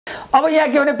अब यहाँ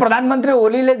के भने प्रधानमन्त्री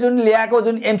ओलीले जुन ल्याएको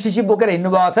जुन एमसीसी बोकेर हिँड्नु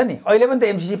भएको छ नि, अहिले पनि त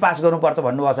एमसीसी पास गर्नुपर्छ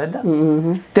भन्नुभएको छ नि त,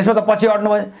 त्यसमा त पछि हट्नु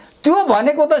भयो। त्यो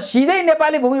भनेको त सिधै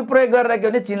नेपाली भूमि प्रयोग गरेर के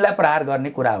भने चीनलाई प्रहार गर्ने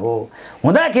कुरा हो।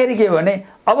 हुँदाखेरि के भने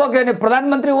अब के भने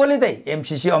प्रधानमन्त्री ओली त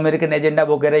एमसीसी अमेरिकन एजेन्डा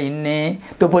बोकेर हिँड्ने,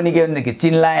 त्यो पनि के भनेदेखि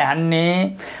चीनलाई हान्ने,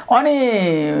 अनि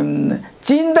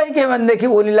चीन त के भनेदेखि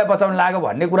ओलीलाई बचाउन लाग्यो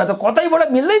भन्ने कुरा त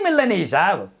कतैबाट मिल्दैन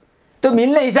हिसाब, त्यो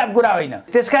मिल्ने हिसाब कुरा होइन।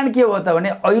 त्यसकारण के हो त भने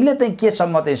अहिले चाहिँ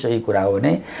केसम्म चाहिँ सही कुरा हो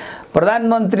भने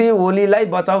प्रधानमन्त्री ओलीलाई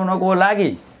बचाउनको लागि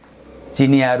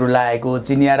चिनियाहरू लागेको,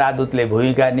 चिनिया राजदूतले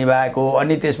भूमिका निभाएको,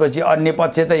 अनि त्यसपछि अन्य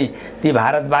पक्ष चाहिँ ती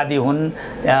भारतवादी हुन्,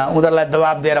 उनीहरूलाई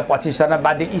दबाब दिएर पछि सर्न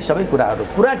बाध्य, यी सबै कुराहरू।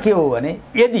 कुरा के हो भने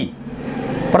यदि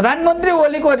प्रधानमन्त्री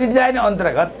ओलीको डिजाइन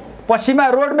अन्तर्गत पश्चिमा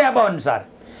रोड म्याप अनुसार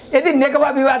यदि नेकपा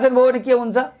विभाजन भयो भने के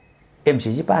हुन्छ?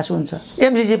 एमसीसी पास हुन्छ।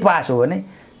 एमसीसी पास हो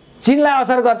भने चीनलाई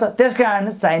असर गर्छ।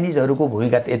 त्यसकारण चाइनिजहरूको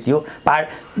भूमिका त यति हो,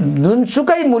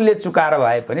 जुनसुकै मूल्य चुकाएर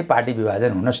भए पनि पार्टी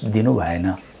विभाजन हुन दिनु भएन,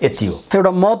 यति हो। एउटा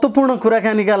महत्त्वपूर्ण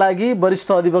कुराकानीका लागि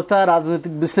वरिष्ठ अधिवक्ता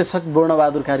राजनैतिक विश्लेषक बोर्न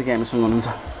बहादुर कार्की हामीसँग हुनुहुन्छ।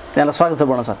 त्यहाँलाई स्वागत छ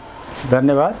बोर्न सर।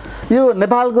 धन्यवाद। यो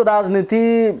नेपालको राजनीति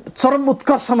चरम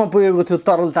उत्कर्षमा पुगेको थियो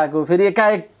तरलताको, फेरि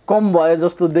एकाएक कम भयो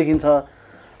जस्तो देखिन्छ।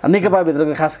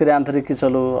 नेकपाभित्रको खास गरी आन्तरिक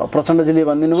किचलो प्रचण्डजीले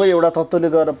भनिदिनु भयो, एउटा तत्त्वले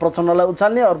गएर प्रचण्डलाई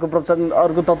उचाल्ने,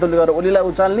 अर्को तत्त्वले गएर ओलीलाई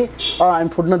उचाल्ने, हामी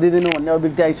फुट्न दिँदैनौँ भन्ने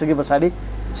अभिव्यक्ति आइसके पछाडि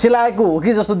सिलाएको हो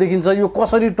कि जस्तो देखिन्छ। यो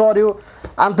कसरी टर्यो?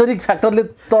 आन्तरिक फ्याक्टरले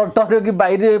टर्यो कि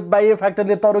बाह्य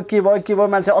फ्याक्टरले टर्यो? के भयो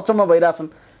मान्छे अचम्म भइरहेछन्।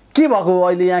 के भएको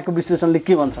अहिले यहाँको विश्लेषणले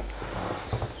के भन्छ?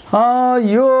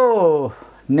 यो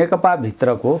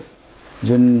नेकपाभित्रको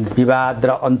जुन विवाद र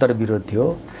अन्तर्विरोध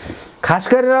थियो, खास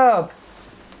गरेर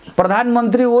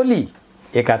प्रधानमन्त्री ओली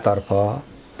एकातर्फ,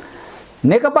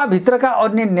 नेकपाभित्रका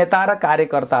अन्य नेता र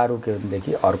कार्यकर्ताहरू के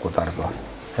भनेदेखि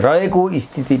अर्कोतर्फ रहेको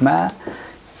स्थितिमा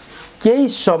केही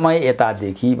समय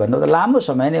यतादेखि भन्दा त लामो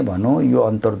समय नै भनौँ यो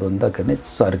अन्तर्द्वन्द्व के भने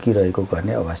चर्किरहेको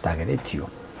गर्ने अवस्था के थियो।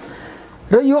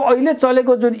 र यो अहिले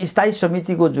चलेको जुन स्थायी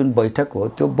समितिको जुन बैठक हो,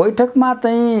 त्यो बैठकमा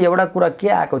चाहिँ एउटा कुरा के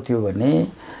आएको थियो भने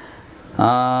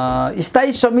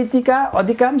स्थायी समितिका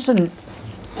अधिकांश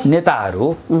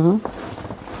नेताहरू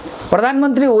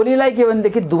प्रधानमन्त्री ओलीलाई के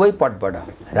भनेदेखि दुवै पटबाट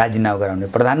राजीनामा गराउने,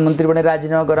 प्रधानमन्त्रीबाट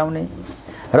राजीनामा गराउने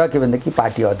र के भनेदेखि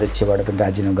पार्टी अध्यक्षबाट पनि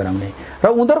राजीनामा गराउने। र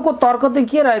उनीहरूको तर्क चाहिँ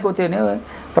के रहेको थियो भने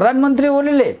प्रधानमन्त्री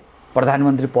ओलीले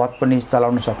प्रधानमन्त्री पद पनि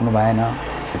चलाउन सक्नु भएन,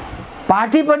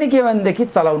 पार्टी पनि के भनेदेखि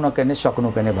चलाउन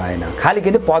सक्नु भएन, खालि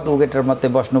के पद उगेटर मात्रै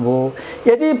बस्नुभयो।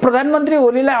 यदि प्रधानमन्त्री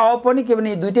ओलीलाई अब पनि के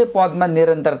भने दुईटै पदमा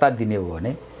निरन्तरता दिने हो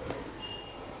भने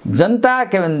जनता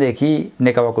के भनेदेखि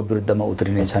नेकपाको विरुद्धमा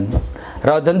उत्रिनेछन्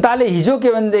र जनताले हिजो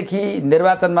के भनेदेखि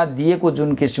निर्वाचनमा दिएको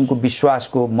जुन किसिमको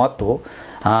विश्वासको मत हो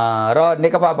र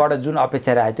नेकपाबाट जुन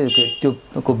अपेक्षा राखेको थियो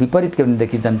त्योको विपरीत के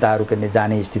भनेदेखि जनताहरू के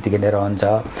जाने स्थिति के रहन्छ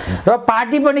र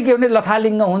पार्टी पनि के भने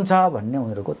लथालिङ्ग हुन्छ भन्ने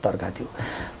उनीहरूको तर्क थियो।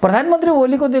 प्रधानमन्त्री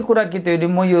ओलीको त्यो कुरा के थियो भने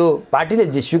म यो पार्टीले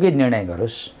जेसुकै निर्णय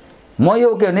गरोस्, म यो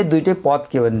के भने दुईटै पद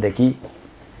के भनेदेखि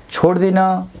छोड्दिन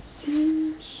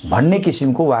भन्ने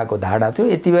किसिमको उहाँको धारणा थियो।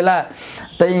 यति बेला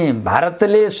चाहिँ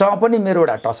भारतले सँग पनि मेरो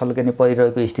एउटा टसल गर्ने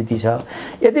परिरहेको स्थिति छ।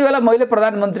 यति बेला मैले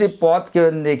प्रधानमन्त्री पद के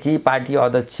भनेदेखि पार्टी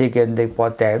अध्यक्ष के भनेदेखि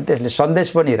पद त्याग्यो भने त्यसले सन्देश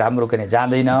पनि राम्रो के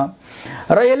जाँदैन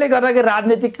र यसले गर्दाखेरि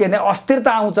राजनीतिक के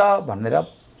अस्थिरता आउँछ भनेर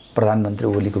प्रधानमन्त्री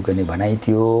ओलीको के भनाइ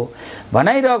थियो।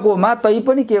 भनाइरहेकोमा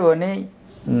तैपनि के भने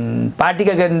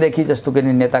पार्टीका के भनेदेखि जस्तो के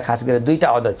नेता खास गरेर दुईटा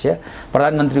अध्यक्ष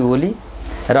प्रधानमन्त्री ओली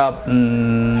र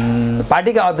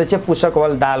पार्टीका अध्यक्ष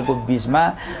पुष्पकमल दाहालको बिचमा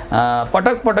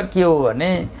पटक पटक के हो भने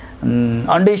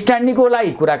अन्डरस्ट्यान्डिङको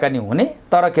लागि कुराकानी हुने,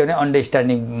 तर के भने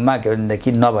अन्डरस्ट्यान्डिङमा के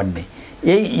भनेदेखि नबन्ने,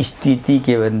 यही स्थिति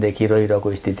के भनेदेखि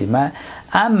रहिरहेको स्थितिमा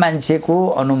आम मान्छेको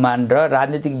अनुमान र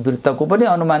राजनीतिक वृत्तको पनि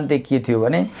अनुमान चाहिँ के थियो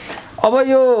भने अब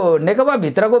यो नेकपा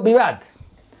भित्रको विवाद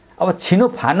अब छिनो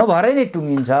फानो भरै नै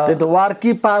टुङ्गिन्छ। त्यही त वार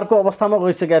कि पारको अवस्थामा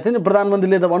गइसकेको थियो नि।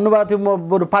 प्रधानमन्त्रीले त भन्नुभएको थियो म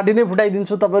बरु पार्टी नै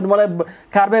फुटाइदिन्छु, तपाईँले मलाई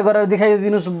कारबाही गरेर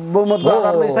देखाइदिनुहोस् बहुमतको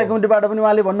आधारमा। स्थायी कमिटीबाट पनि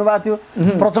उहाँले भन्नुभएको थियो।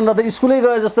 प्रचण्ड त स्कुलै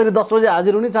गए जसरी 10 बजे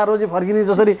हाजिर हुने 4 बजे फर्किने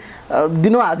जसरी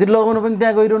दिनौ हाजिर लगाउनु पनि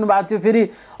त्यहाँ गइरहनु भएको थियो। फेरि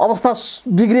अवस्था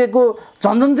बिग्रिएको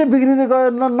झन्झन चाहिँ बिग्रिँदै गयो,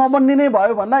 नबन्ने नै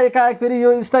भयो भन्दा एकाएक फेरि यो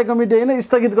स्थायी कमिटी होइन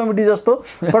स्थगित कमिटी जस्तो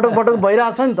पटक पटक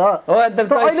भइरहेछ नि त।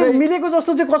 अहिले मिलेको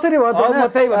जस्तो चाहिँ कसरी भयो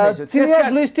त? चिनिया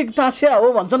ब्लुस्टिक टाँसिया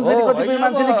हो भन्छन् फेरि कतिपय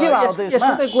मान्छेले। के भयो त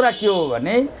यस्तो चाहिँ कुरा के हो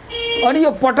भने अनि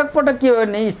यो पटक पटक के हो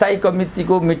भने स्थायी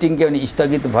कमिटीको मिटिङ के भने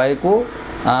स्थगित भएको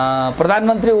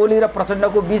प्रधानमन्त्री ओली र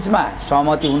प्रचण्डको बिचमा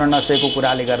सहमति हुन नसकेको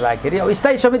कुराले गर्दाखेरि अब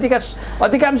स्थायी समितिका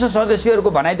अधिकांश सदस्यहरूको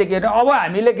भनाइ त के भने अब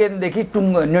हामीले के भनेदेखि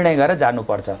निर्णय गरेर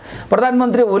जानुपर्छ।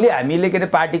 प्रधानमन्त्री ओली हामीले के अरे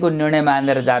पार्टीको निर्णय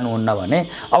मानेर जानुहुन्न भने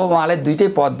अब उहाँलाई दुईटै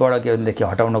पदबाट के भनेदेखि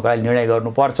हटाउनको लागि निर्णय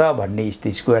गर्नुपर्छ भन्ने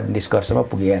स्थितिको निष्कर्षमा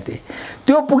पुगेका थिए।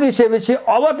 त्यो पुगिसकेपछि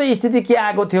अब त स्थिति के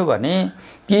आएको थियो भने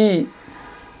कि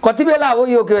कति बेला अब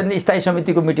यो के भने स्थायी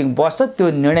समितिको मिटिङ बस्छ, त्यो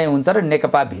निर्णय हुन्छ र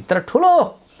नेकपाभित्र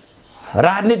ठुलो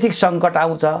राजनीतिक सङ्कट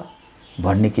आउँछ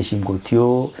भन्ने किसिमको थियो।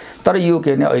 तर यो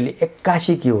के भने अहिले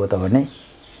 81 के हो त भने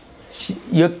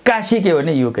यो 81 के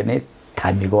भने यो के भने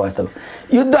थामिएको अवस्था हो।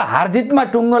 युद्ध हारजितमा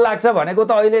टुङ्गो लाग्छ भनेको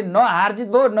त अहिले न हारजित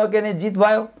भयो न के भने जित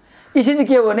भयो। स्थिति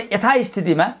के हो भने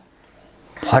यथास्थितिमा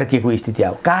फर्केको स्थिति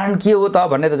आयो। कारण के हो त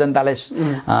भन्ने त जनतालाई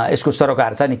यसको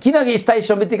सरोकार छ नि, किनकि स्थायी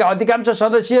समितिका अधिकांश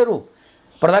सदस्यहरू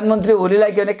प्रधानमन्त्री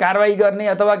ओलीलाई के भने कारबाही गर्ने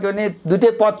अथवा के भने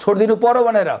दुईटै पद छोडिदिनु पर्यो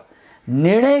भनेर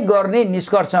निर्णय गर्ने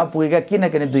निष्कर्षमा पुगेका,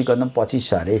 किनकि 2 कदम पछि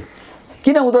सरे।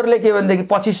 किन उनीहरूले के भनेदेखि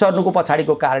पछि सर्नुको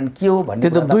पछाडिको कारण के हो भन्ने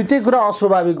त्यो त दुईटै कुरा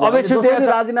अस्वाभाविक हो। जसरी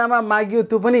राजीनामा माग्यो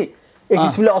त्यो पनि एक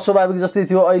किसिमले अस्वाभाविक जस्तै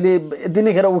थियो। अहिले यति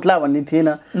नै खेर उठ्ला भन्ने थिएन।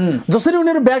 जसरी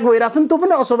उनीहरू ब्याक भइरहेछन् त्यो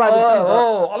पनि अस्वाभाविक छ नि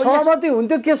त। सहमति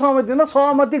हुन्थ्यो, के सहमति हुन,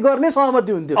 सहमति गर्ने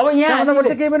सहमति हुन्थ्यो। अब यहाँ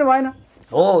केही पनि भएन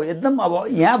हो एकदम। अब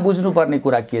यहाँ बुझ्नुपर्ने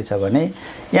कुरा के छ भने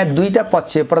यहाँ दुईटा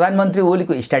पक्ष, प्रधानमन्त्री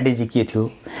ओलीको स्ट्राटेजी के थियो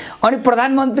अनि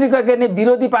प्रधानमन्त्रीका के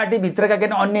विरोधी पार्टीभित्रका के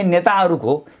अन्य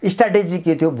नेताहरूको स्ट्राटेजी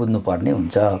के थियो बुझ्नुपर्ने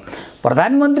हुन्छ।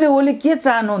 प्रधानमन्त्री ओली के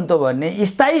चाहनुहुन्थ्यो भने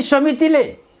स्थायी समितिले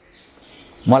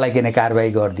मलाई के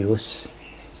कारबाही गरिदियोस्,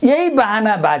 यही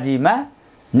बहानाबाजीमा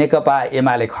नेकपा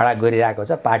एमाले खडा गरिरहेको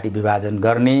छ पार्टी विभाजन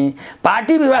गर्ने।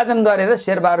 पार्टी विभाजन गरेर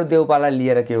शेरबहादुर देउपालाई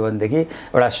लिएर के भनेदेखि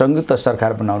एउटा संयुक्त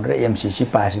सरकार बनाउने र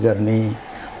MCC पास गर्ने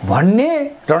भन्ने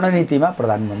रणनीतिमा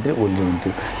प्रधानमन्त्री ओली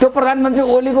हुन्थ्यो। त्यो प्रधानमन्त्री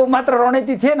ओलीको मात्र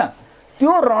रणनीति थिएन,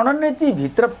 त्यो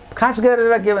रणनीतिभित्र खास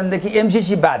गरेर के भनेदेखि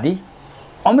MCC वादी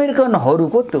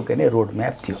अमेरिकनहरूको त्यो के रोड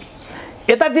म्याप थियो।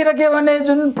 यतातिर के भने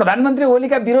जुन प्रधानमन्त्री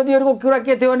ओलीका विरोधीहरूको कुरा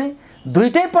के थियो भने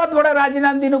दुईटै पदबाट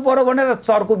राजीनामा दिनु पर्यो भनेर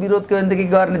चरको विरोध के भनेदेखि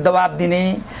गर्ने, दबाब दिने।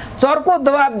 चरको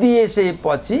दबाब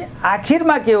दिएपछि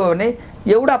आखिरमा के हो भने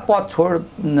एउटा पद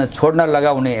छोड्न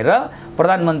लगाउने र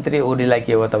प्रधानमन्त्री ओलीलाई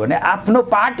के हो त भने आफ्नो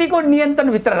पार्टीको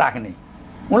नियन्त्रणभित्र राख्ने,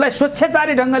 उनलाई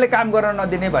स्वेच्छाचारी ढङ्गले काम गर्न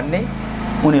नदिने भन्ने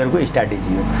उनीहरूको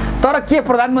स्ट्राटेजी हो। तर के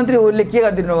प्रधानमन्त्री ओलीले के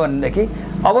गरिदिनु भनेदेखि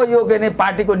अब यो के भने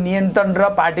पार्टीको नियन्त्रण र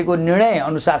पार्टीको निर्णय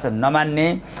अनुशासन नमान्ने।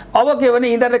 अब के भने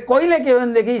यिनीहरूले कहिले के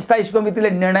भनेदेखि स्थायी समितिले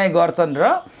निर्णय गर्छन्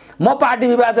र म पार्टी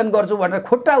विभाजन गर्छु भनेर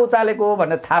खुट्टा उचालेको हो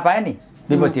भनेर थाहा पाए नि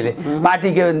विपक्षीले।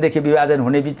 पार्टी के भनेदेखि विभाजन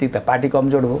हुने बित्तिकै त पार्टी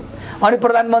कमजोर भयो। अनि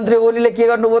प्रधानमन्त्री ओलीले के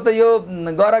गर्नुभयो त यो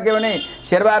गर के भने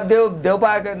शेरबहादुर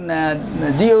देउपा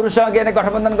जीहरूसँग के भने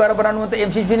गठबन्धन गरेर बनाउनु त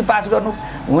MCC पनि पास गर्नु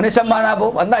हुने सम्भावना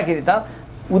भयो भन्दाखेरि त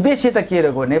उद्देश्य त के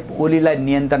रहेको भने ओलीलाई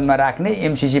नियन्त्रणमा राख्ने,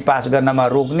 MCC पास गर्नमा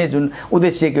रोक्ने जुन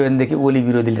उद्देश्य के भनेदेखि ओली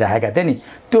विरोधीले राखेका थिए नि,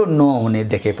 त्यो नहुने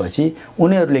देखेपछि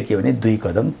उनीहरूले के भने 2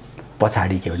 कदम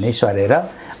पछाडि के भने सरेर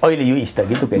अहिले यो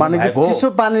स्थगित भएको। चिसो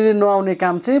पानीले नुहाउने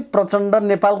काम चाहिँ प्रचण्ड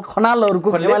नेपाल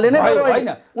खनालहरूको खेमाले नै गर्यो हैन,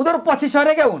 उनीहरू पछि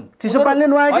सरेका हुन्। चिसो पानीले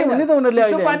नुहाएकै हुन् नि त उनीहरूले।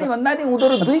 चिसो पानी भन्दा नि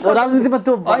उनीहरू 2 राजनीतिमा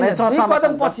त्यो 2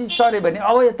 कदम पछि सरे भने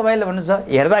अब तपाईले भन्नुहुन्छ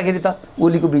हेर्दाखेरि त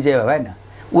ओलीको विजय भयो हैन।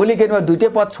 ओली के दुईटै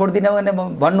पद छोड्दिन भने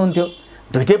भन्नुहुन्थ्यो,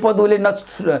 दुईटै पद ओली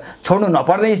छोड्नु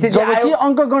नपर्ने स्थिति आयो। जबकि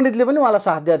अङ्कगणितले पनि उहाँलाई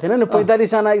साथ दिएको थिएन नि।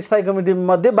 45 जना स्थायी कमिटी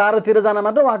मध्ये 12-13 जना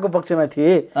मात्र उहाँको पक्षमा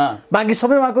थिए, बाँकी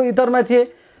सबै उहाँको इतरमा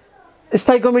थिए।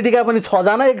 स्थायी कमिटीका पनि 6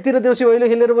 जना एकतिर देउसी भैलो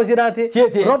खेलेर बसिरहेको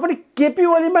थिए र पनि केपी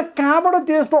ओलीमा कहाँबाट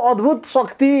त्यस्तो अद्भुत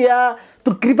शक्ति या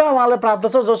त्यो कृपा उहाँलाई प्राप्त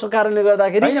छ जसको कारणले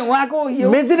गर्दाखेरि उहाँको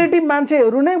मेजोरिटी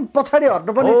मान्छेहरू नै पछाडि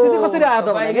हट्नुपर्ने स्थिति कसरी आयो त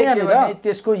भने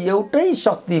त्यसको एउटै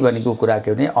शक्ति भनेको कुरा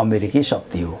के भने अमेरिकी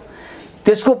शक्ति हो।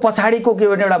 त्यसको पछाडिको के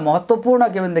भने एउटा महत्त्वपूर्ण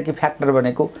के भनेदेखि फ्याक्टर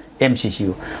भनेको MCC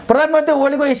हो। प्रधानमन्त्री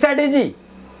ओलीको स्ट्राटेजी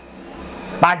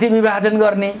पार्टी विभाजन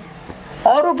गर्ने,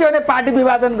 अरू के भने पार्टी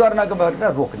विभाजन गर्नको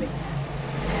भनेर रोक्ने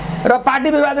र पार्टी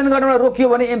विभाजन गर्नमा रोकियो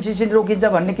भने MCC रोकिन्छ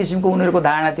भन्ने किसिमको उनीहरूको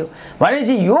धारणा थियो।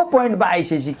 भनेपछि यो पोइन्टमा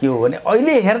आइसकेपछि के हो भने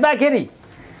अहिले हेर्दाखेरि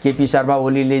केपी शर्मा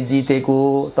ओलीले जितेको,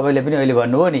 तपाईँले पनि अहिले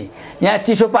भन्नुभयो नि यहाँ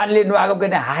चिसो पानीले नुहाएको के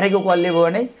हारेको कसले भयो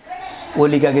भने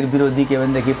ओलीका विरोधी के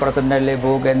भनेदेखि प्रचण्डले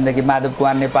भयो, के भनेदेखि माधव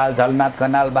कुमार नेपाल, झलनाथ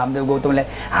खनाल, वामदेव गौतमले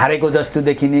हारेको जस्तो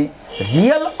देखिने।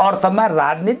 रियल अर्थमा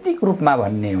राजनीतिक रूपमा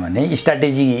भन्ने हो भने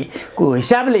स्ट्राटेजीको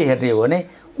हिसाबले हेर्ने हो भने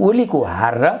ओलीको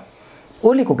हार र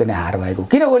ओलीको किन हार भएको।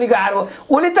 किन ओलीको हार हो?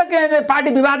 ओली त के पार्टी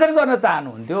विभाजन गर्न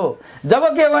चाहनुहुन्थ्यो। जब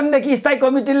के भनेदेखि स्थायी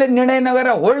कमिटीले निर्णय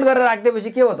नगरेर होल्ड गरेर राखिदिएपछि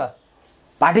के हो त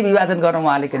पार्टी विभाजन गर्न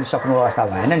उहाँले किन सक्नु अवस्था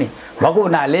भएन नि। भएको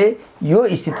हुनाले यो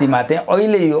स्थितिमा चाहिँ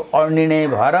अहिले यो अनिर्णय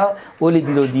भएर ओली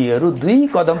विरोधीहरू 2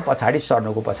 कदम पछाडि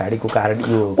सर्नुको पछाडिको कारण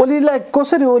यो। ओलीलाई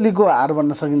कसरी ओलीको हार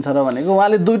भन्न सकिन्छ र भनेको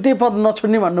उहाँले दुईटै पद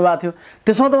नछोड्ने भन्नुभएको थियो,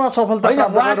 त्यसमा त उहाँ सफलता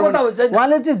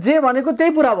उहाँले चाहिँ जे भनेको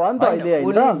त्यही पुरा भयो नि त अहिले।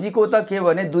 ओलीजीको त के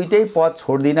भने दुईटै पद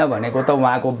छोड्दिन भनेको त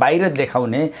उहाँको बाहिर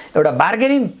देखाउने एउटा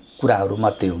बार्गेनिङ कुराहरू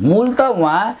मात्रै हो। मूल त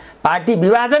उहाँ पार्टी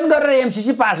विभाजन गरेर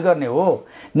एमसीसी पास गर्ने हो।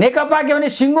 नेकपा के भने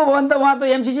सिङ्गो भयो भने त उहाँ त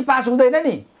एमसीसी पास हुँदैन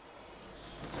नि।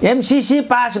 एमसीसी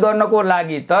पास गर्नको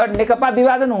लागि त नेकपा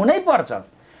विभाजन हुनै पर्छ।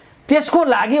 त्यसको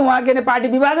लागि उहाँ के भने पार्टी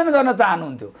विभाजन गर्न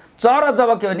चाहनुहुन्थ्यो। तर जब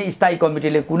के भने स्थायी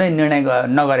कमिटीले कुनै निर्णय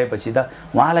नगरेपछि त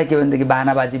उहाँलाई के भनेदेखि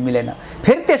बाहनाबाजी मिलेन।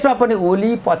 फेरि त्यसमा पनि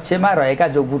ओली पक्षमा रहेका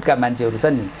जो गुटका मान्छेहरू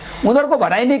छन् नि उनीहरूको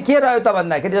भनाइ नै के रह्यो त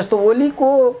भन्दाखेरि जस्तो ओलीको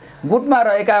गुटमा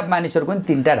रहेका मानिसहरूको पनि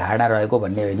 3टा धारणा रहेको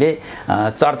भन्ने अहिले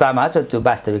चर्चामा छ। त्यो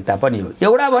वास्तविकता पनि हो।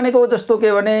 एउटा भनेको जस्तो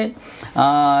के भने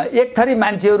एक थरी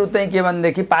मान्छेहरू चाहिँ के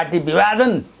भनेदेखि पार्टी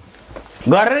विभाजन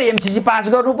गरेर एमसीसी पास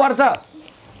गर्नुपर्छ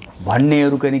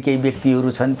भन्नेहरू पनि केही व्यक्तिहरू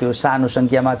छन्, त्यो सानो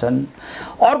सङ्ख्यामा छन्।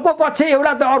 अर्को पक्ष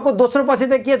एउटा त अर्को दोस्रो पक्ष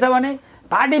त के छ भने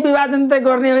पार्टी विभाजन त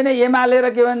गर्ने होइन, एमाले र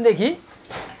के भनेदेखि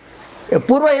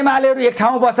पूर्व एमालेहरू एक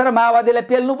ठाउँमा बसेर माओवादीलाई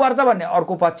पेल्नुपर्छ भन्ने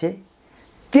अर्को पक्ष।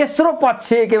 तेस्रो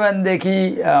पक्ष के भनेदेखि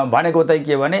भनेको त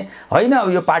के भने होइन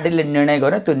यो पार्टीले निर्णय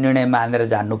गर्यो त्यो निर्णय मानेर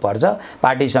जान्नुपर्छ,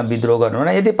 पार्टीसँग विद्रोह गर्नु होइन,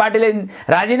 यदि पार्टीले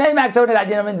राजीनामै माग्छ भने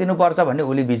राजीनामै दिनुपर्छ भन्ने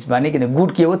ओली बिचमा नै। किन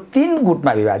गुट के हो 3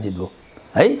 गुटमा विभाजित हो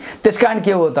है। त्यसकारण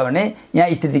के हो त भने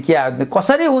यहाँ स्थिति के आयो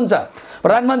कसरी हुन्छ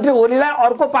प्रधानमन्त्री ओलीलाई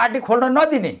अर्को पार्टी खोल्न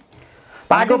नदिने,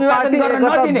 पार्टी विभाजन गर्न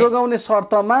नदिने, जोगाउने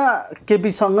शर्तमा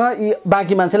केपीसँग यी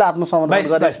बाँकी मान्छेले आत्मसमर्पण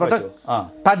गरे। यसपटक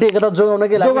पार्टी एकता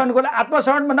जोगाउनको लागि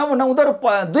आत्मसमर्पण नहुन उनीहरू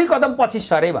 2 कदम पछि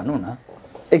सरे भनौँ न।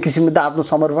 एक किसिमले त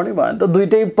आत्मसमर्पणै भयो नि त।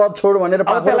 दुईटै पद छोड भनेर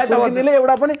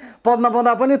एउटा पनि पद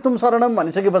नपाउँदा पनि तुम शरणम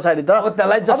भनिसके पछाडि त अब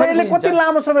यसले कति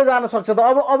लामो समय जान सक्छ त।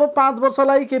 अब 5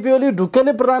 वर्षलाई केपी ओली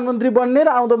ढुक्कैले प्रधानमन्त्री बन्ने र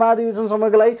आउँदो महाधिवेशन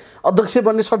समयको लागि अध्यक्ष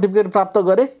बन्ने सर्टिफिकेट प्राप्त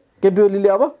गरे केपी ओलीले।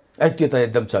 अब त्यो त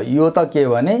एकदम छ। यो त के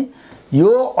भने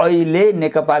यो अहिले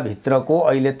नेकपा भित्रको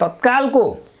अहिले तत्कालको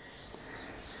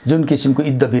जुन किसिमको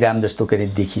युद्ध विराम जस्तो के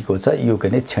देखिएको छ यो के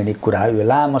क्षणिक कुरा हो। यो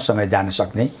लामो समय जान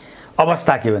सक्ने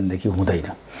अवस्था के भनेदेखि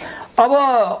हुँदैन। अब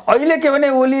अहिले के भने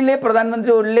ओलीले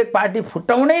प्रधानमन्त्री ओलीले पार्टी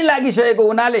फुटाउनै लागिसकेको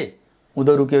हुनाले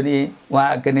उनीहरू के भने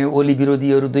उहाँ के भने ओली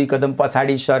विरोधीहरू 2 कदम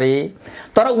पछाडि सरे।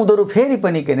 तर उनीहरू फेरि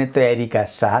पनि के भने तयारीका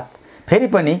साथ फेरि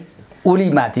पनि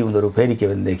ओलीमाथि उनीहरू फेरि के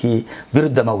भनेदेखि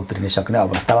विरुद्धमा उत्रिन सक्ने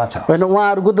अवस्थामा छ। होइन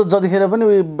उहाँहरूको त जतिखेर पनि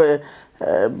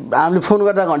हामीले फोन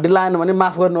गर्दा घन्टी लाएन भने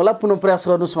माफ गर्नु होला पुनः प्रयास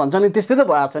गर्नुहोस् भन्छ नि, त्यस्तै त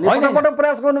भएको छ नि। पटक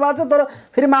प्रयास गर्नुभएको छ तर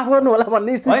फेरि माफ गर्नु होला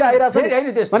भन्ने स्थिति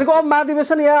आइरहेको छ भनेको। अब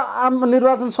महाधिवेशन या आम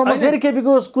निर्वाचनसम्म फेरि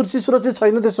केपीको कुर्सी सुरक्षित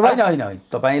छैन त्यसो भए होइन होइन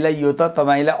तपाईँलाई यो त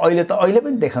तपाईँलाई अहिले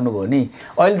पनि देखाउनु भयो नि।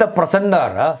 अहिले त प्रचण्ड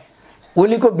र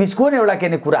ओलीको बिचको नै एउटा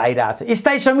के कुरा आइरहेको छ।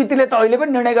 स्थायी समितिले त अहिले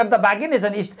पनि निर्णय गर्दा बाँकी नै छ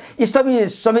नि। स्थायी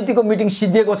समितिको मिटिङ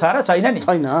सिद्धिएको छ र छैन नि?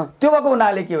 छैन। त्यो भएको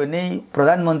हुनाले के भने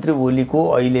प्रधानमन्त्री ओलीको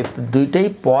अहिले 2टै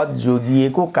पद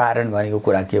जोगिएको कारण भनेको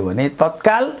कुरा के भने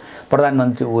तत्काल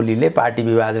प्रधानमन्त्री ओलीले पार्टी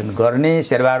विभाजन गर्ने,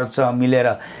 शेरबहादुरसँग मिलेर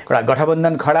एउटा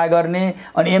गठबन्धन खडा गर्ने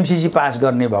अनि एमसीसी पास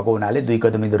गर्ने भएको हुनाले 2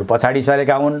 कदम यिनीहरू पछाडि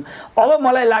सरेका हुन्। अब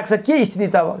मलाई लाग्छ के स्थिति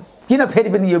त अब किन फेरि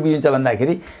पनि यो बुझिन्छ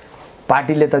भन्दाखेरि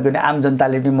पार्टीले त किन आम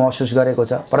जनताले पनि महसुस गरेको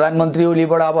छ प्रधानमन्त्री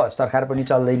ओलीबाट अब सरकार पनि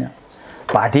चल्दैन,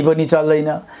 पार्टी पनि चल्दैन।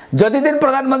 जति दिन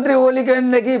प्रधानमन्त्री ओली के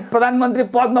भनेदेखि प्रधानमन्त्री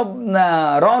पदमा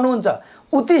रहनुहुन्छ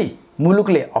उति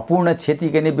मुलुकले अपूर्ण क्षति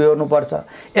के नै बेहोर्नुपर्छ।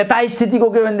 यता स्थितिको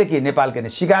के भनेदेखि नेपाल के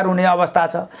शिकार हुने अवस्था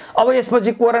छ। अब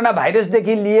यसपछि कोरोना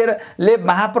भाइरसदेखि लिएर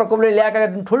महाप्रकोपले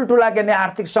ल्याएका ठुल्ठुला के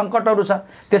आर्थिक सङ्कटहरू छ,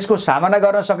 त्यसको सामना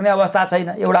गर्न सक्ने अवस्था छैन।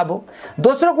 एउटा भयो।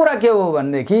 दोस्रो कुरा के हो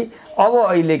भनेदेखि अब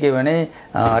अहिले के भने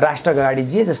राष्ट्र अगाडि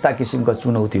जे जस्ता किसिमका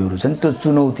चुनौतीहरू छन् त्यो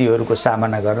चुनौतीहरूको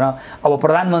सामना गर्न अब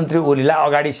प्रधानमन्त्री ओलीलाई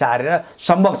अगाडि सारेर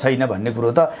सम्भव छैन भन्ने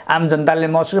कुरो त आम जनताले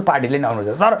महसुस पार्टीले नै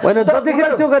आउनुहुन्छ। तर होइन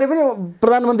जतिखेर त्यो गरे पनि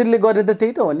प्रधानमन्त्रीले गर्ने त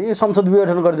त्यही त हो नि, संसद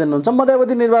विघटन गरिदिनुहुन्छ।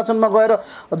 मध्यावधि निर्वाचनमा गएर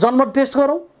जनमत टेस्ट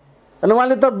गरौँ अनि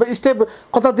उहाँले त स्टेप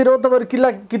कतातिर हो तपाईँहरू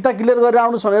किता क्लियर गरेर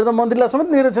आउनुहोस् भनेर त मन्त्रीलाई समेत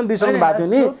निर्देशन दिइसक्नु भएको थियो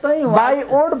नि। बाई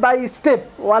ओड बाई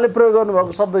स्टेप उहाँले प्रयोग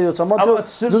गर्नुभएको शब्द यो छ। म त्यो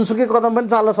जुनसुकै कदम पनि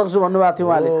चाल्न सक्छु भन्नुभएको थियो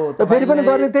उहाँले, र फेरि पनि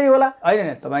गर्ने त्यही होला। होइन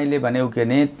तपाईँले भन्यो के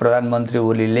भने प्रधानमन्त्री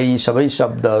ओलीले यी सबै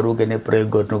शब्दहरू के प्रयोग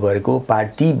गर्नु गरेको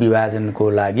पार्टी विभाजनको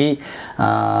लागि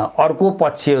अर्को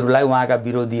पक्षहरूलाई उहाँका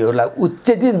विरोधीहरूलाई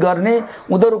उत्तेजित गर्ने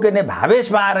उनीहरू के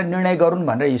भावेशमा आएर निर्णय गरून्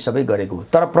भनेर यी सबै गरेको।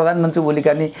 तर प्रधानमन्त्री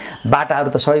ओलीका नि बाटाहरू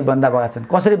त सबैभन्दा भएका छन्,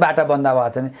 कसरी बाटा बन्द भएका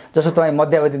छन्। जस्तो तपाईँ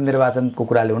मध्यावधि निर्वाचनको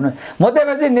कुरा ल्याउनु,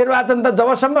 मध्यावधि निर्वाचन त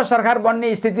जबसम्म सरकार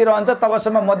बन्ने स्थिति रहन्छ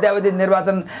तबसम्म मध्यावधि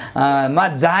निर्वाचनमा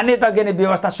जाने त के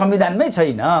व्यवस्था संविधानमै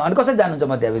छैन। अनि कसरी जानुहुन्छ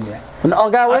मध्यावधिमा?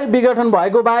 अगावै विघटन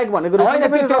भएको बाहेक भनेको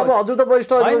हजुर त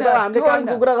वरिष्ठ हामीले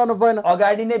कामको कुरा गर्नु पर्दैन।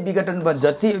 अगाडि नै विघटन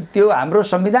जति त्यो हाम्रो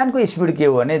संविधानको स्पिड के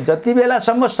हो भने जति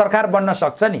बेलासम्म सरकार बन्न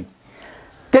सक्छ नि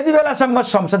त्यति बेलासम्म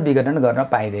संसद विघटन गर्न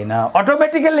पाइँदैन।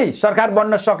 अटोमेटिकल्ली सरकार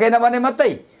बन्न सकेन भने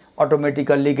मात्रै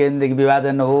अटोमेटिकल्ली केन्द्रदेखि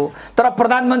विभाजन हो। तर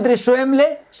प्रधानमन्त्री स्वयंले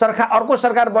अर्को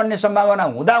सरकार बन्ने सम्भावना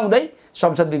हुँदाहुँदै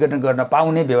संसद विघटन गर्न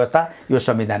पाउने व्यवस्था यो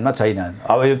संविधानमा छैन।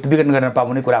 अब यो विघटन गर्न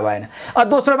पाउने कुरा भएन।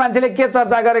 दोस्रो मान्छेले के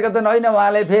चर्चा गरेको छन्, होइन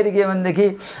उहाँले फेरि के भनेदेखि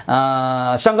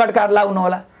सङ्कटकाल लाउनु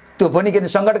होला। त्यो पनि के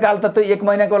सङ्कटकाल त त्यो 1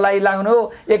 महिनाको लागि लाग्नु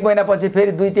हो, 1 महिनापछि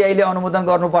फेरि 2/3 अनुमोदन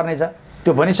गर्नुपर्नेछ,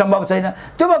 त्यो पनि सम्भव छैन।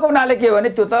 त्यो भएको हुनाले के भने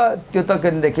त्यो त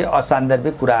केदेखि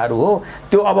असान्दर्भिक कुराहरू हो।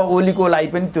 त्यो अब ओलीको लागि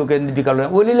पनि त्यो के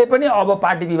विकल्प, ओलीले पनि अब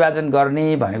पार्टी विभाजन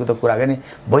गर्ने भनेको त कुरा गर्ने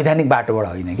वैधानिक बाटोबाट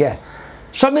होइन क्या,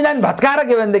 संविधान भत्काएर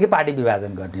के भनेदेखि पार्टी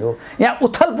विभाजन गर्ने हो। यहाँ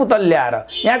उथल पुथल ल्याएर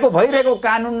यहाँको भइरहेको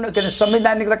कानुन के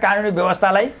संवैधानिक र कानुनी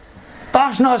व्यवस्थालाई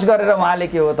तहस नहस गरेर उहाँले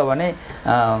के हो त भने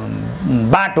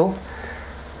बाटो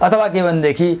अथवा के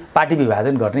भनेदेखि पार्टी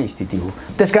विभाजन गर्ने स्थिति हो।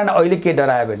 त्यसकारण अहिले के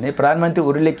डरायो भने प्रधानमन्त्री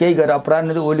ओलीले केही गरेर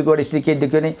प्रधानमन्त्री ओलीको स्थिति के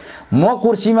देख्यो भने म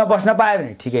कुर्सीमा बस्न पाएँ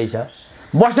भने ठिकै छ,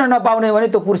 बस्न नपाउने भने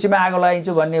त्यो कुर्सीमा आगो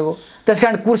लगाइन्छु भन्ने हो।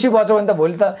 त्यसकारण कुर्सी बच्यो भने त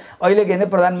भोलि त अहिले के भने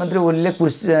प्रधानमन्त्री ओलीले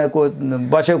कुर्सीको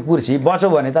बसेको कुर्सी बच्यो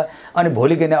भने त अनि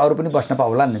भोलि के अरू पनि बस्न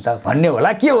पाउला नि त भन्ने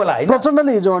होला, के होला।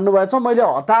 प्रचण्डले हिजो भन्नुभएछ मैले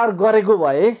हतार गरेको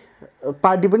भए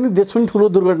पार्टी पनि देश पनि ठुलो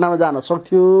दुर्घटनामा जान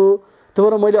सक्थ्यो, त्यो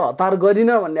भएर मैले हतार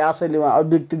गरिनँ भन्ने आशयले उहाँ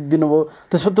अभिव्यक्ति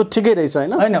दिनुभयो। त्यसमा त्यो ठिकै रहेछ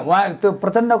होइन? होइन, उहाँ त्यो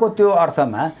प्रचण्डको त्यो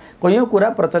अर्थमा कयौँ कुरा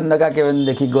प्रचण्डका के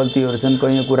भनेदेखि गल्तीहरू छन्,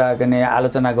 कयौँ कुरा के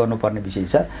आलोचना गर्नुपर्ने विषय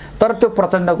छ। तर त्यो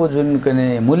प्रचण्डको जुन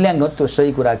के मूल्याङ्कन त्यो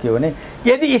सही कुरा के हो भने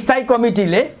यदि स्थायी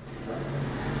कमिटीले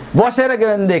बसेर के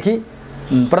भनेदेखि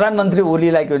प्रधानमन्त्री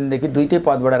ओलीलाई के भनेदेखि 2टै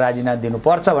पदबाट राजीनामा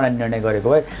दिनुपर्छ भनेर निर्णय गरेको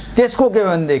भए त्यसको के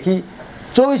भनेदेखि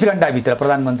 24 घण्टाभित्र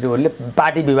प्रधानमन्त्री ओलीले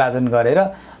पार्टी विभाजन गरेर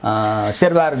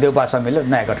शेरबहादुर देउपा समेतले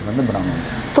नयाँ गठबन्धन बनाउनु।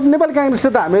 तर नेपाली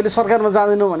काङ्ग्रेसले त हामीले सरकारमा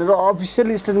जाँदैनौँ भनेर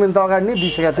अफिसियल स्टेटमेन्ट त अगाडि नै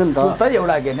दिइसकेको थियो नि त। त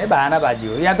एउटा के भने बहानाबाजी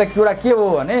हो। यहाँ त कुरा के हो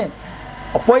भने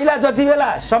पहिला जति बेला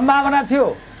सम्भावना थियो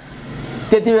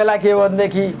त्यति बेला के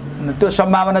भनेदेखि त्यो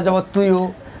सम्भावना जब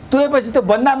तुएपछि त्यो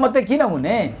भन्दा मात्रै किन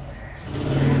हुने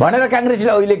भनेर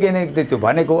काङ्ग्रेसले अहिले के नै त्यो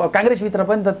भनेको। काङ्ग्रेसभित्र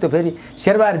पनि त त्यो फेरि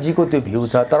शेरबहादुरजीको त्यो भ्यू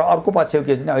छ। तर अर्को पक्ष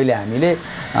के छ भने अहिले हामीले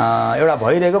एउटा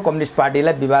भइरहेको कम्युनिस्ट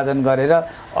पार्टीलाई विभाजन गरेर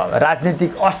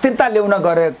राजनीतिक अस्थिरता ल्याउन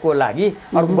गरेको लागि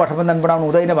अर्को गठबन्धन बनाउनु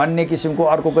हुँदैन भन्ने किसिमको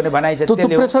अर्को पनि भनाइ छ।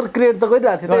 त्यसले प्रेसर क्रिएट त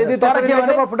गरिरहेको थियो। यदि त्यसरी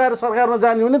नेकपा फुटाएर सरकारमा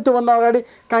जाने भने त्योभन्दा अगाडि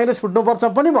काङ्ग्रेस फुट्नुपर्छ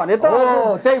पनि भने त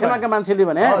त्यही मान्छेले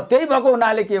भने त्यही भएको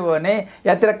हुनाले के हो भने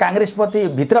यातिर काङ्ग्रेसप्रति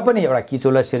भित्र पनि एउटा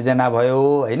किचोला सिर्जना भयो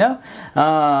होइन।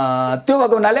 त्यो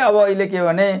भएको हुनाले अब अहिले के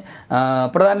भने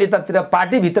प्रधान नेतातिर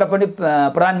पार्टीभित्र पनि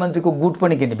प्रधानमन्त्रीको गुट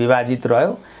पनि किन विभाजित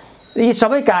रह्यो। यी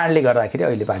सबै कारणले गर्दाखेरि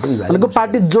अहिले पार्टी विभाजन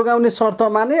पार्टी जोगाउने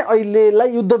शर्तमा नै अहिलेलाई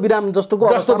युद्ध विराम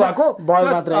जस्तोको जस्तो भएको भयो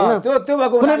मात्र हैन। त्यो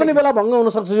भएको कुनै पनि बेला भङ्ग हुन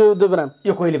सक्छ यो युद्ध विराम,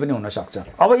 यो कहिले पनि हुन सक्छ।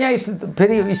 अब यहाँ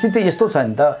फेरि स्थिति यस्तो छ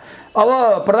नि त,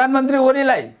 अब प्रधानमन्त्री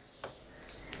ओलीलाई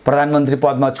प्रधानमन्त्री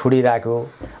पदमा छोडिराख्यो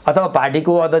अथवा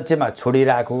पार्टीको अध्यक्षमा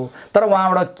छोडिराख्यो तर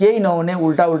उहाँबाट केही नहुने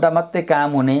उल्टा मात्रै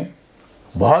काम हुने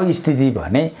भयो स्थिति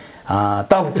भने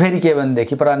तब फेरि के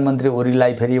भनेदेखि प्रधानमन्त्री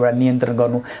ओलीलाई फेरि एउटा नियन्त्रण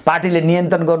गर्नु, पार्टीले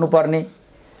नियन्त्रण गर्नुपर्ने,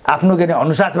 आफ्नो के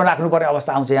अनुशासनमा राख्नुपर्ने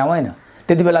अवस्था आउँछ यहाँ होइन।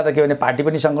 त्यति बेला त के भने पार्टी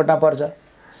पनि सङ्कटमा पर्छ,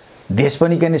 देश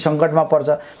पनि के सङ्कटमा पर्छ।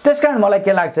 त्यसकारण मलाई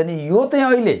के लाग्छ नि यो चाहिँ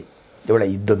अहिले एउटा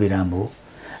युद्ध विराम हो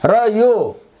र यो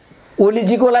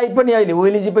ओलीजीको लागि पनि अहिले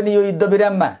ओलीजी पनि यो युद्ध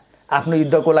विराममा आफ्नो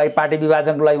युद्धको लागि पार्टी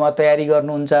विभाजनको लागि उहाँ तयारी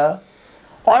गर्नुहुन्छ।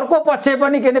 अर्को पक्ष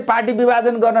पनि के पार्टी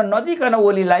विभाजन गर्न नदिकन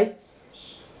ओलीलाई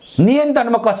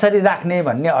नियन्त्रणमा कसरी राख्ने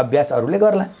भन्ने अभ्यास अरूले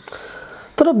गर्ला।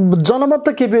 तर जनमत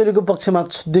त केपी ओलीको पक्षमा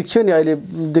देखियो नि, अहिले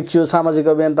देखियो सामाजिक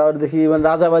अभियन्ताहरूदेखि इभन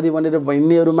राजावादी भनेर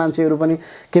भन्नेहरू मान्छेहरू पनि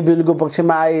केपी ओलीको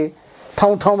पक्षमा आए।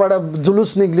 ठाउँबाट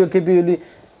जुलुस निक्लियो केपी ओली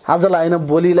आजलाई होइन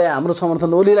भोलिलाई हाम्रो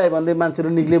समर्थन ओलीलाई भन्दै मान्छेहरू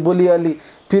निक्ले। भोलि अलि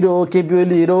पिरो हो केपी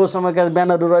ओली हिरो हो समयका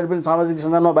ब्यानरहरू अहिले पनि सामाजिक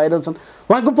सञ्जालमा भाइरल छन्।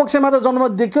 उहाँको पक्षमा त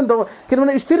जनमत देखियो नि त,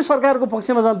 किनभने स्थिर सरकारको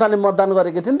पक्षमा जनताले मतदान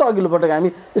गरेको थियो नि त अघिल्लो पटक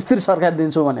हामी स्थिर सरकार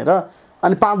दिन्छौँ भनेर।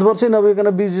 अनि 5 वर्षै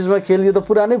नभइकन 20-20मा खेलियो त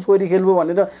पुरानै फोरी खेल भयो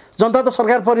भनेर जनता त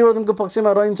सरकार परिवर्तनको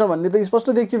पक्षमा रहन्छ भन्ने त स्पष्ट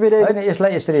देखियो। फेरि होइन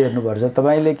यसलाई यसरी हेर्नुपर्छ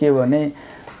तपाईँले के भने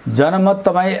जनमत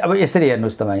तपाईँ अब यसरी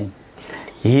हेर्नुहोस्, तपाईँ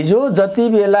हिजो जति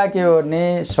बेला के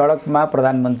भने सडकमा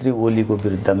प्रधानमन्त्री ओलीको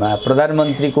विरुद्धमा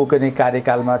प्रधानमन्त्रीको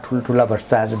कार्यकालमा ठुल्ठुला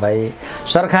भ्रष्टाचार भए,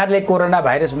 सरकारले कोरोना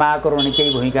भाइरस महाकोरोना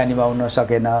केही भूमिका निभाउन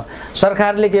सकेन,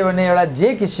 सरकारले के भने एउटा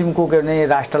जे किसिमको के भने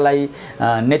राष्ट्रलाई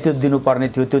नेतृत्व दिनुपर्ने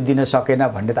थियो त्यो दिन सकेन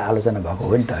भन्ने त आलोचना भएको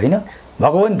हो नि त, होइन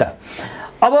भएको हो नि त।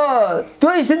 अब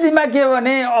त्यो स्थितिमा के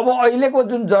भने अब अहिलेको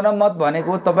जुन जनमत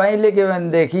भनेको तपाईँले के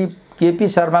भनेदेखि केपी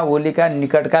शर्मा ओलीका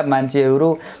निकटका मान्छेहरू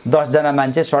 10 जना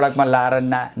मान्छे सडकमा लाएर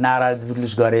नारा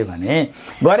जुलुस गरे भने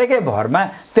गरेकै भरमा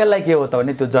त्यसलाई के हो त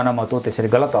भने त्यो जनमत हो, त्यसरी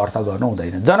गलत अर्थ गर्नु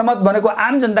हुँदैन। जनमत भनेको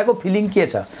आम जनताको फिलिङ के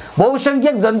छ,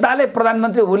 बहुसङ्ख्यक जनताले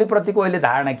प्रधानमन्त्री ओलीप्रतिको अहिले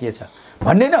धारणा के छ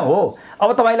भन्ने न हो।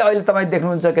 अब तपाईँले अहिले तपाईँ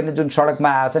देख्नुहुन्छ के भने जुन सडकमा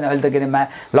आएको छ नि अहिले त के अरे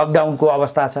लकडाउनको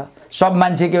अवस्था छ, सब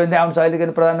मान्छे के भने आउँछ अहिले के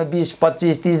अरे प्रधानमा 20,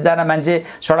 25, 30 जना मान्छे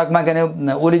सडकमा के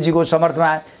अरे ओलीजीको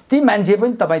समर्थनमा, ती मान्छे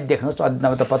पनि तपाईँ देख्नुहोस्,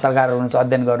 नभए त पत्रकारहरू हुनुहुन्छ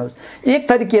अध्ययन गर्नुहोस्। एक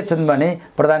थरी के छन् भने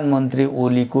प्रधानमन्त्री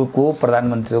ओलीको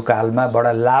प्रधानमन्त्रीको कालमा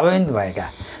बडा लाभान्वित भएका,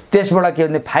 त्यसबाट के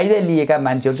भने फाइदा लिएका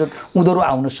मान्छेहरू चाहिँ उनीहरू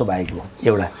आउनु स्वाभाविक हो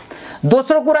एउटा।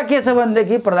 दोस्रो कुरा के छ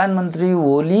भनेदेखि प्रधानमन्त्री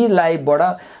ओलीलाईबाट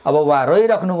अब उहाँ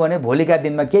रहिराख्नु भने भोलिका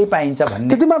दिनमा केही पाइन्छ भन्ने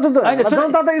त्यति मात्र त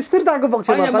जनता त स्थिरताको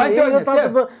पक्षमा छ नि। यो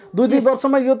त 2-3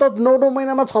 वर्षमा यो त 9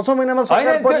 महिनामा 6 महिनामा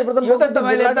सरकार परिवर्तन यो त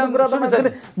तपाईले एकदम कुरा त मान्छेले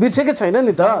बिर्सेकै छैन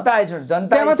नि त।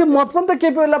 त्यहाँमाथि मत पनि त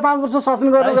केपी ओलीलाई 5 वर्ष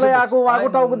शासन गर्नको लागि आएको उहाँको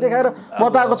टाउको देखाएर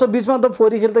मत आएको छ, बिचमा त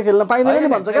फोरी खेल त खेल्न पाइँदैन नि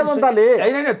भन्छ क्या जनताले।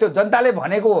 हैन त्यो जनताले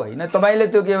भनेको होइन, तपाईले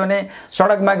त्यो के भने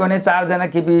सडकमा गने 4 जना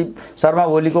केपी शर्मा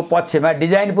ओलीको पक्षमा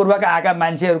डिजाइन पूर्वक आएका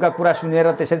मान्छेहरूका कुरा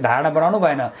सुनेर त्यसरी धारणा बनाउनु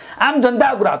भएन। आम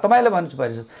जनताको कुरा तपाईले भन्नु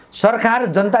पर्छ, सरकार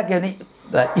जनता के भने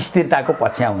स्थिरताको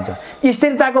पक्षमा हुन्छ।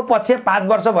 स्थिरताको पक्ष 5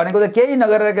 वर्ष भनेको त केही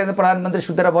नगरेर के प्रधानमन्त्री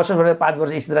सुतेर बसोस् भनेर 5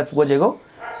 वर्ष स्थिरता खोजेको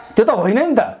त्यो त होइन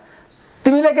नि त।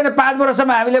 तिमीले के 5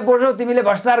 वर्षमा हामीले बोल्छौ, तिमीले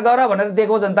भ्रष्टाचार गर भनेर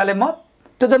दिएको जनताले मत,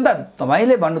 त्यो जनता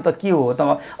तपाईले भन्नु त के हो त,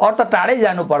 अरू त टाढै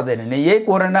जानु पर्दैन नि। यही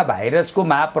कोरोना भाइरसको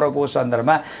महाप्रकोपको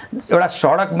सन्दर्भमा एउटा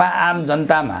सडकमा आम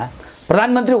जनतामा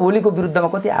प्रधानमन्त्री ओलीको विरुद्धमा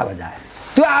कति आवाज आयो,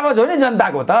 त्यो आवाज हो नि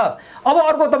जनताको त। अब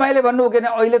अर्को तपाईले भन्नु हो कि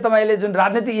अहिले तपाईले जुन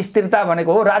राजनीतिक स्थिरता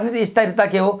भनेको हो, राजनीतिक स्थिरता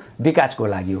के हो, विकासको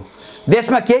लागि हो,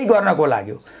 देशमा केही गर्नको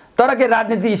लागि हो। तर के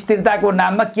राजनीतिक स्थिरताको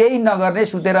नाममा केही नगर्ने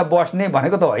सुतेर बस्ने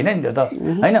भनेको त होइन नि, त्यो त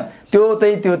होइन,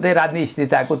 त्यो चाहिँ राजनीतिक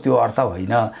स्थिरताको त्यो अर्थ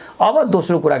होइन। अब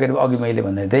दोस्रो कुरा के अघि मैले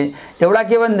भन्दै थिएँ, एउटा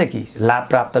के भनेदेखि लाभ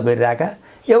प्राप्त गरिरहेका,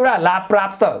 एउटा लाभ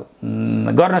प्राप्त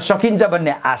गर्न सकिन्छ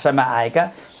भन्ने आशामा आएका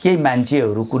केही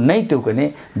मान्छेहरूको नै त्यो पनि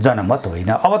जनमत होइन।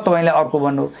 अब तपाईँले अर्को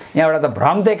भन्नु, यहाँ एउटा त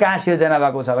भ्रम चाहिँ कहाँ सिर्जना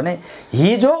भएको छ भने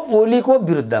हिजो ओलीको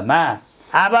विरुद्धमा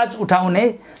आवाज उठाउने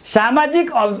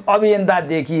सामाजिक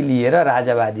अभियन्तादेखि लिएर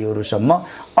राजावादीहरूसम्म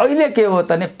अहिले के हो त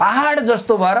भने पहाड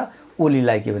जस्तो भएर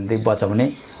ओलीलाई के भनेदेखि बचाउने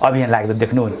अभियान लागेको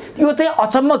देख्नु हुने। यो चाहिँ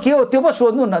अचम्म के हो त्यो पो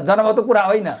सोध्नु न, जनमतको कुरा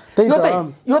होइन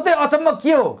यो चाहिँ अचम्म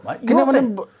के हो। किनभने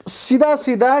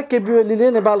सिधा केपी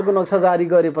ओलीले नेपालको नक्सा जारी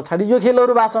गरे पछाडि यो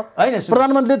खेलहरू भएको छ होइन।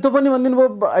 प्रधानमन्त्रीले त्यो पनि भनिदिनु भयो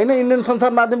होइन, इन्डियन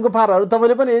सञ्चार माध्यमको पाराहरू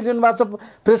तपाईँले पनि हेरिनु भएको छ,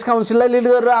 प्रेस काउन्सिललाई लिड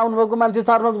गरेर आउनुभएको मान्छे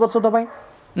 4-5 वर्ष तपाईँ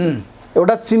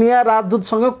एउटा चिनिया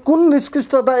राजदूतसँग कुन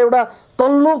निष्कृष्टता एउटा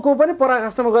तल्लोको पनि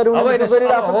पराकाष्ठमा गरिरहेको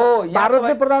छ।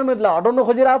 भारतले प्रधानमन्त्रीलाई हटाउन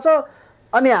खोजिरहेछ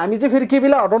अनि हामी चाहिँ फेरि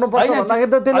केपीलाई हटाउनु पर्छ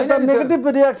भन्दाखेरि त त्यसले त नेगेटिभ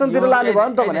रियाक्सनतिर लाने भयो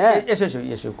नि त भने।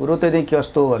 यसो कुरो चाहिँ के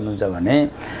कस्तो भन्नुहुन्छ भने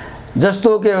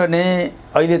जस्तो के भने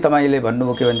अहिले तपाईँले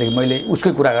भन्नुभयो के भनेदेखि मैले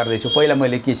उसकै कुरा गर्दैछु, पहिला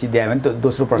मैले के सिद्ध्याएँ भने त्यो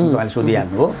दोस्रो प्रश्न तपाईँले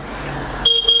सोधिहाल्नु हो।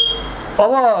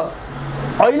 अब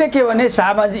अहिले के भने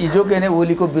सामाजिक हिजो के भने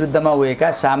ओलीको विरुद्धमा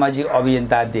गएका सामाजिक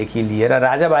अभियन्तादेखि लिएर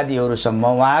राजावादीहरूसम्म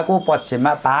उहाँको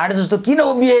पक्षमा पहाड जस्तो किन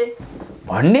उभिए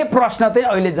भन्ने प्रश्न चाहिँ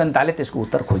अहिले जनताले त्यसको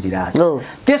उत्तर खोजिरहेछ।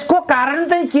 त्यसको कारण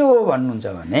चाहिँ के हो भन्नुहुन्छ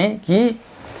भने कि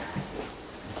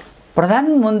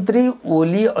प्रधानमन्त्री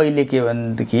ओली अहिले के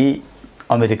भनेदेखि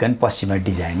अमेरिकन पश्चिमा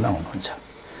डिजाइनमा हुनुहुन्छ,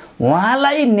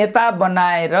 उहाँलाई नेता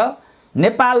बनाएर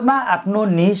नेपालमा आफ्नो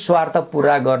निस्वार्थ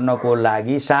पुरा गर्नको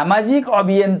लागि सामाजिक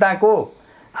अभियन्ताको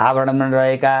आवरणमा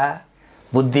रहेका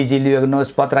बुद्धिजीवी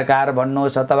भन्नुहोस्, पत्रकार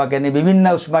भन्नुहोस् अथवा के विभिन्न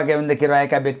उसमा के भनेदेखि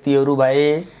रहेका व्यक्तिहरू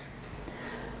भए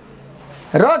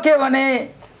र के भने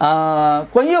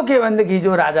कोही के भनेदेखि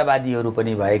जो राजावादीहरू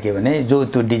पनि भए के भने जो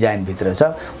त्यो डिजाइनभित्र छ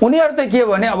उनीहरू त के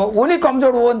भने अब ओली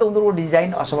कमजोर हो भने त उनीहरूको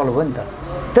डिजाइन असफल हो नि त।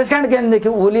 त्यसकारण के भनेदेखि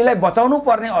ओलीलाई बचाउनु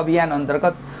पर्ने अभियान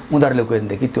अन्तर्गत उनीहरूले के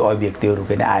भनेदेखि त्यो अभिव्यक्तिहरू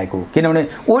पनि आएको, किनभने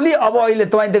ओली अब अहिले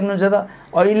तपाईँ देख्नुहुन्छ त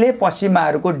अहिले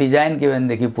पश्चिमाहरूको डिजाइन के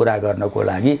भनेदेखि पुरा गर्नको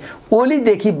लागि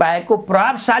ओलीदेखि बाहेकको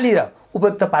प्रभावशाली र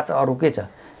उपयुक्त पात्र अरू के छ,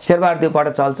 शेरबहादुरदेवबाट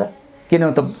चल्छ,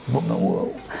 किन त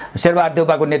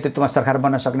शेरबहादुरदेवको नेतृत्वमा सरकार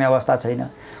बन्न सक्ने अवस्था छैन,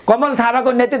 कमल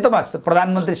थापाको नेतृत्वमा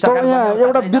प्रधानमन्त्री सरकार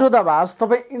एउटा विरोधाभास।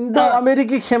 तपाईँ इन्डो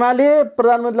अमेरिकी खेमाले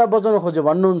प्रधानमन्त्रीलाई बचाउन खोज्यो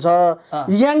भन्नुहुन्छ,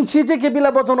 याङछी चाहिँ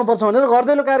केपीलाई बचाउनु पर्छ भनेर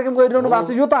गर्दैलो कार्यक्रम गरिरहनु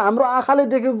भएको छ। यो त हाम्रो आँखाले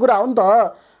देखेको कुरा हो नि त।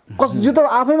 यो त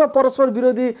आफैमा परस्पर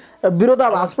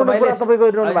विरोधाभासपूर्ण कुरा तपाईँ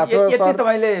गरिरहनु भएको छ यति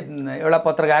तपाईँले एउटा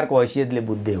पत्रकारको हैसियतले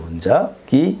बुझ्दै हुन्छ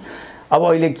कि अब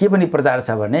अहिले के पनि प्रचार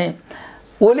छ भने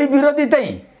ओली विरोधी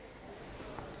चाहिँ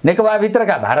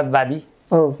नेकपाभित्रका भारतवादी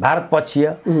भारत पक्षीय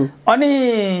अनि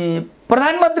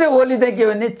प्रधानमन्त्री ओली चाहिँ के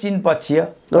भने चीन पक्षीय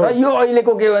र यो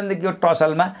अहिलेको के भनेदेखि यो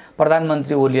टसलमा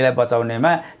प्रधानमन्त्री ओलीलाई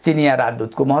बचाउनेमा चिनिया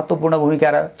राजदूतको महत्त्वपूर्ण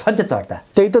भूमिका छ चर्ता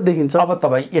त्यही त देखिन्छ। अब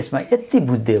तपाईँ यसमा यति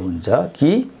बुझ्दै हुन्छ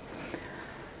कि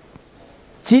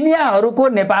चिनियाहरूको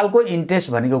नेपालको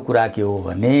इन्ट्रेस्ट भनेको कुरा के हो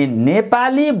भने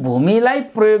नेपाली भूमिलाई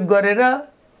प्रयोग गरेर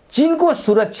चीनको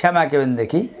सुरक्षामा के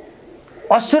भनेदेखि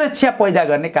असुरक्षा पैदा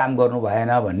गर्ने काम गर्नु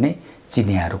भएन भन्ने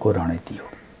चिनियाहरूको रणनीति हो,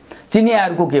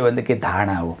 चिनियाहरूको के भनेदेखि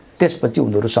धारणा हो। त्यसपछि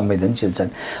उनीहरू संवेदनशील छन्।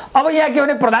 अब यहाँ के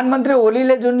भने प्रधानमन्त्री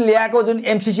ओलीले जुन ल्याएको जुन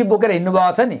एमसीसी बोकेर हिँड्नु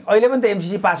भएको छ नि, अहिले पनि त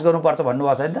एमसीसी पास गर्नुपर्छ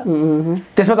भन्नुभएको छ नि त,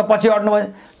 त्यसमा त पछि हट्नु भयो।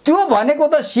 त्यो भनेको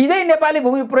त सिधै नेपाली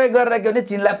भूमि प्रयोग गरेर के भने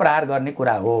चीनलाई प्रहार गर्ने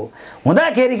कुरा हो।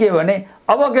 हुँदाखेरि के भने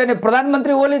अब के भने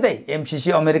प्रधानमन्त्री ओली चाहिँ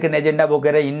एमसीसी अमेरिकन एजेन्डा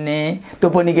बोकेर हिँड्ने, त्यो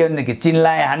पनि के भनेदेखि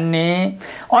चीनलाई हान्ने,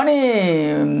 अनि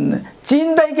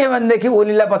चीन चाहिँ के भनेदेखि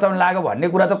ओलीलाई बचाउन लाग्यो भन्ने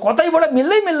कुरा त कतैबाट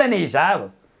मिल्दैन हिसाब,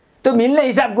 त्यो मिल्ने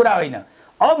हिसाब कुरा होइन।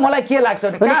 अब मलाई के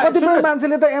लाग्छ भने कतिपय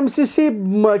मान्छेले त एमसीसी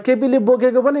केपीले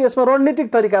बोकेको पनि यसमा रणनीतिक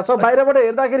तरिका छ, बाहिरबाट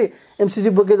हेर्दाखेरि एमसीसी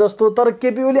बोके जस्तो, तर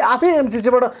केपी ओली आफै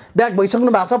एमसीसीबाट ब्याक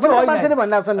भइसक्नु भएको छ पनि मान्छेले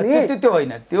भनिरहेको छ नि। त्यो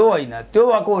होइन त्यो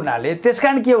भएको हुनाले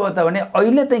त्यसकारण के हो त भने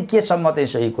अहिले चाहिँ केसम्म चाहिँ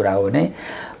सही कुरा हो भने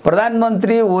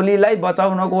प्रधानमन्त्री ओलीलाई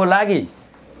बचाउनको लागि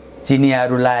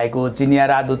चिनियाहरू लागेको, चिनिया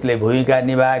राजदूतले भूमिका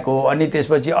निभाएको, अनि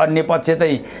त्यसपछि अन्य पक्ष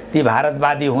चाहिँ ती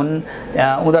भारतवादी हुन्,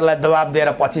 उनीहरूलाई दबाब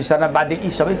दिएर पछि सर्न बाध्य, यी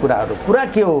सबै कुराहरू। कुरा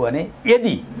के हो भने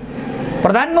यदि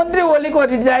प्रधानमन्त्री ओलीको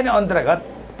डिजाइन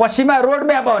अन्तर्गत पश्चिमा रोड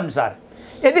म्याप अनुसार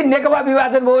यदि नेकपा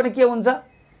विभाजन भयो भने के हुन्छ,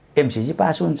 एमसीसी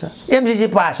पास हुन्छ। एमसीसी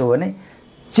पास हो भने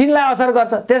चीनलाई असर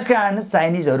गर्छ। त्यसकारण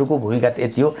चाइनिजहरूको भूमिका त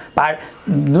यति हो,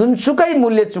 जुनसुकै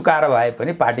मूल्य चुकाएर भए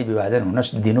पनि पार्टी विभाजन हुन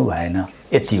दिनु भएन,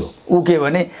 यति हो। ऊ के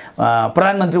भने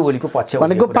प्रधानमन्त्री ओलीको पक्ष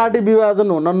भनेको पार्टी विभाजन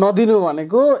हुन नदिनु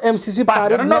भनेको एमसीसी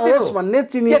पारित नहोस् भन्ने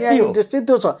चिनिया इन्ट्रेस्ट चाहिँ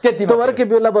त्यो छ। त्यो भएर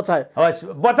केपी ओलीलाई बचायो,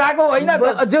 बचाएको होइन,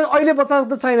 अहिले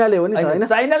बचाएको त चाइनाले हो नि त, होइन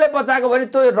चाइनाले बचाएको भने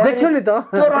त्यो देख्यो नि त।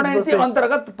 त्यो रणनीति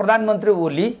अन्तर्गत प्रधानमन्त्री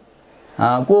ओली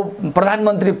को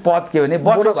प्रधानमन्त्री पद के भने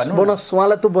बोनस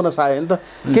उहाँलाई त्यो बोनस आयो नि त।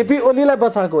 केपी ओलीलाई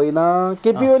बचाएको होइन,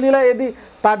 केपी ओलीलाई यदि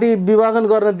पार्टी विभाजन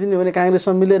गर्न दिने भने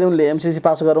काङ्ग्रेससँग मिलेर उनले एमसीसी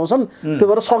पास गराउँछन्, त्यो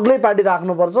भएर सग्लै पार्टी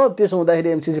राख्नुपर्छ, त्यसो हुँदाखेरि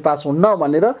एमसीसी पास हुन्न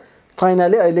भनेर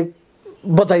चाइनाले अहिले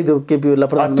बचाइदियो केपी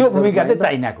ओलीलाई। त्यो भूमिका चाहिँ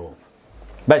चाइनाको हो,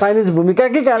 चाइनिज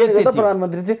भूमिकाकै कारणले गर्दा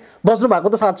प्रधानमन्त्री चाहिँ बस्नु भएको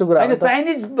त साँचो कुरा हो।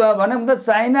 चाइनिज भनौँ त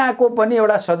चाइनाको पनि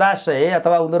एउटा सदाशय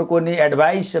अथवा उनीहरूको नि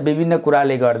एडभाइस विभिन्न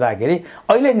कुराले गर्दाखेरि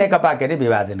अहिले नेकपा के अरे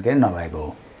विभाजन के नभएको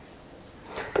हो।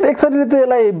 तर एक थरीले त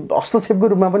यसलाई हस्तक्षेपको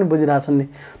रूपमा पनि बुझिरहेछन् नि,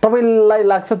 तपाईँलाई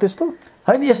लाग्छ त्यस्तो?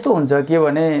 होइन, यस्तो हुन्छ के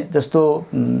भने जस्तो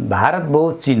भारत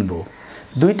भयो चीन भयो,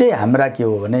 दुइटै हाम्रा के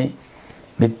हो भने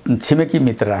छिमेकी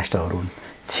मित्र राष्ट्रहरू हुन्।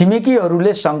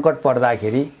 छिमेकीहरूले सङ्कट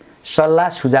पर्दाखेरि सल्लाह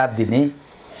सुझाव दिने,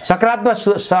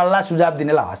 सकारात्मक सल्लाह सुझाव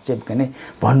दिनेलाई हस्तक्षेप गर्ने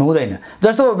भन्नु हुँदैन।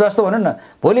 जस्तो भनौँ न,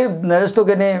 भोलि जस्तो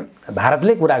के भने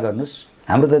भारतले कुरा गर्नुहोस्,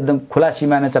 हाम्रो त एकदम खुला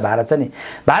सिमाना छ भारत छ नि,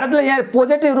 भारतले यहाँ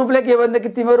पोजिटिभ रूपले के भनेदेखि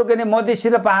तिमीहरू के भने मधेसी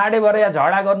र पहाडे भएर यहाँ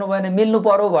झगडा गर्नु भयो भने मिल्नु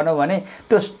पर्यो भन्यो भने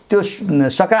त्यो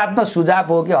सकारात्मक सुझाव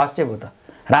हो कि हस्तक्षेप हो त,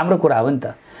 राम्रो कुरा हो नि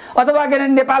त। अथवा के भने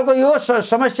नेपालको यो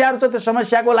समस्याहरू छ, त्यो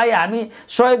समस्याको लागि हामी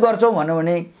सहयोग गर्छौँ भन्यो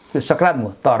भने त्यो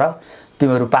सकारात्मक। तर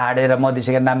तिमीहरू पहाडे र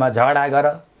मधेसीका नाममा झगडा गर,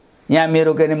 यहाँ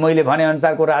मेरो के भने मैले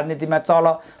भनेअनुसारको राजनीतिमा चल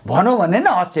भनौँ भने न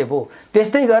हस्तक्षेप हो।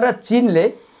 त्यस्तै गरेर चीनले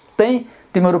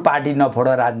चाहिँ तिमीहरू पार्टी नफोड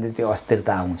राजनीतिक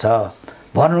अस्थिरता आउँछ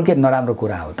भन्नु के नराम्रो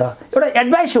कुरा हो त, एउटा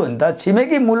एडभाइस हो नि त।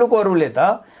 छिमेकी मुलुकहरूले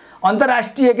त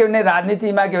अन्तर्राष्ट्रिय के भने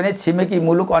राजनीतिमा के भने छिमेकी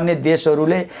मुलुक अन्य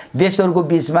देशहरूको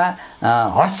बिचमा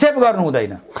हस्तक्षेप गर्नु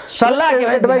हुँदैन, सल्लाह के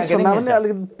भने एडभाइस भन्दा पनि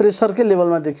अलिकति प्रेसरकै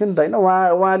लेभलमा देख्यो नि त, होइन?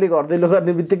 उहाँले गर्दैलो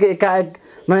गर्ने बित्तिकै एकाएक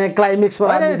नयाँ क्लाइमेक्समा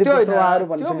राजनीति पर्छ उहाँहरू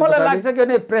भन्छ। मलाई लाग्छ कि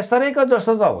भने प्रेसरैको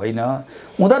जस्तो त होइन।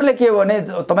 उनीहरूले के भने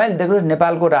तपाईँले देख्नुहोस्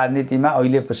नेपालको राजनीतिमा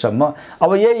अहिलेसम्म, अब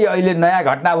यही अहिले नयाँ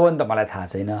घटना भयो नि त मलाई थाहा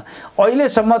छैन,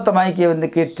 अहिलेसम्म तपाईँ के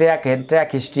भनेदेखि ट्र्याक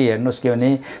हिस्ट्री हेर्नुहोस् के भने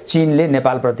चीनले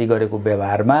नेपालप्रति गरेको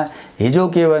व्यवहारमा हिजो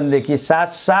के भनेदेखि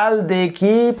 7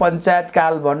 सालदेखि पञ्चायत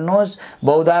काल भन्नुहोस्,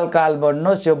 बौद्धाल काल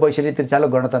भन्नुहोस्, यो 62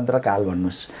 गणतन्त्र काल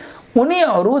भन्नुहोस्,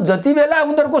 उनीहरू जति बेला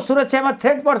उनीहरूको सुरक्षामा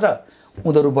थ्रेट पर्छ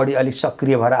उनीहरू बढी अलिक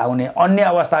सक्रिय भएर आउने, अन्य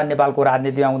अवस्था नेपालको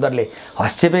राजनीतिमा उनीहरूले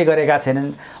हस्तक्षेपै गरेका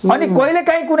छैनन्। अनि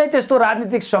कहिलेकाहीँ कुनै त्यस्तो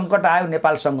राजनीतिक सङ्कट आयो,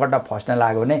 नेपाल सङ्कटमा फस्न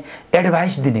लाग्यो भने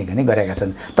एडभाइस दिने पनि गरेका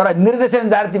छन्। तर निर्देशन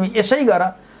जारी तिमी यसै गर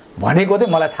भनेको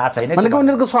चाहिँ मलाई थाहा छैन। भनेको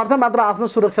उनीहरूको स्वार्थ मात्र आफ्नो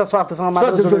सुरक्षा स्वार्थसँग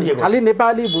मात्र जोडिएको, खालि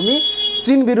नेपाली भूमि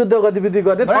चीन विरुद्ध गतिविधि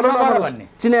गर्ने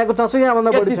चिनियाको चासो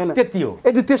यहाँभन्दा बढी छैन, त्यति हो।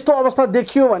 यदि त्यस्तो अवस्था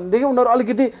देखियो भनेदेखि उनीहरू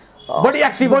अलिकति बढी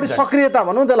एक्टिभ, बढी सक्रियता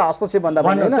भनौँ त्यसलाई, हस्तक्षेप भन्दा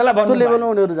पनि होइन, त्यो लेभलमा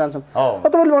उनीहरू जान्छन्।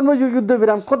 तपाईँले भन्नुभयो यो युद्ध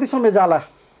विराम कति समय जाला?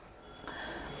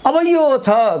 अब यो छ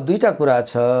दुईटा कुरा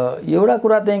छ। एउटा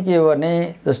कुरा चाहिँ के भने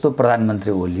जस्तो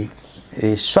प्रधानमन्त्री ओली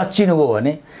सचिनु भयो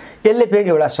भने यसले फेरि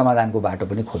एउटा समाधानको बाटो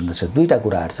पनि खोज्दछ। दुईटा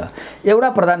कुराहरू छ। एउटा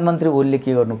प्रधानमन्त्री ओलीले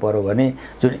के गर्नु पर्यो भने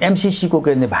जुन एमसीसी को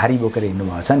के भारी बोकेर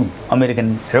हिँड्नुभएको छ नि अमेरिकन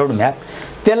रोड म्याप,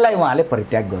 त्यसलाई उहाँले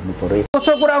परित्याग गर्नु पर्यो।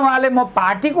 दोस्रो कुरा उहाँले म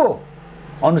पार्टीको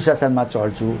अनुशासनमा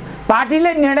चल्छु,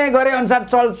 पार्टीले निर्णय गरे अनुसार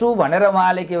चल्छु भनेर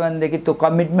उहाँले के भनेदेखि त्यो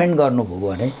कमिटमेन्ट गर्नुभयो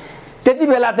भने त्यति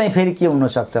बेला चाहिँ फेरि के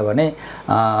हुनसक्छ भने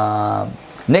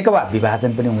नेकपा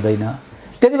विभाजन पनि हुँदैन।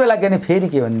 त्यति बेला के भने फेरि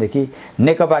के भनेदेखि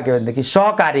नेकपा के भनेदेखि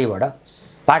सहकार्यबाट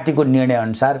पार्टीको निर्णय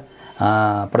अनुसार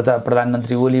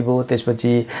प्रधानमन्त्री ओली भयो,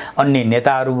 त्यसपछि अन्य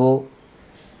नेताहरू भयो,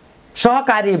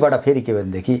 सहकार्यबाट फेरि के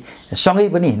भनेदेखि सँगै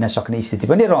पनि हिँड्न सक्ने स्थिति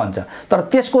पनि रहन्छ। तर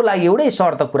त्यसको लागि एउटै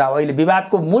शर्त कुरा हो, अहिले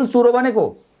विवादको मूल चुरो भनेको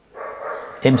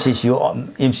एमसीसी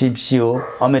हो,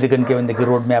 अमेरिकन के भनेदेखि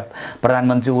रोड म्याप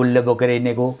प्रधानमन्त्री ओलीले बोकेर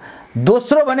हिँडेको।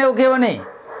 दोस्रो भनेको के भने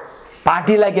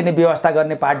पार्टीलाई के व्यवस्था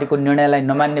गर्ने, पार्टीको निर्णयलाई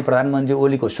नमान्ने प्रधानमन्त्री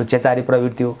ओलीको स्वेच्छाचारी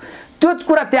प्रवृत्ति हो। त्यो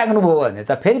कुरा त्याग्नुभयो भने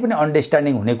त फेरि पनि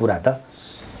अन्डरस्ट्यान्डिङ हुने कुरा त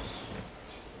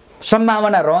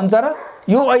सम्भावना रहन्छ। र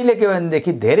यो अहिले के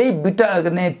भनेदेखि धेरै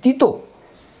बिटाउने तितो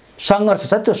सङ्घर्ष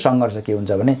छ। त्यो सङ्घर्ष के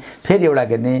हुन्छ भने फेरि एउटा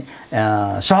के भने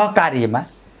सहकार्यमा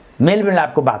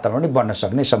मेलमिलापको वातावरण बन्न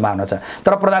सक्ने सम्भावना छ।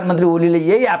 तर प्रधानमन्त्री ओलीले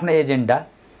यही आफ्नो एजेन्डा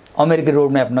अमेरिकी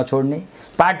रोड म्याप नछोड्ने,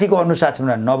 पार्टीको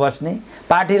अनुशासनमा नबस्ने,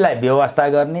 पार्टीलाई व्यवस्था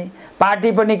गर्ने,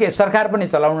 पार्टी पनि के सरकार पनि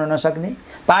चलाउन नसक्ने,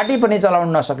 पार्टी पनि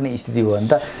चलाउन नसक्ने स्थिति भयो भने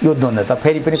त यो द्वन्द्व त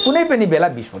फेरि पनि कुनै पनि बेला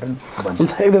विस्फोटन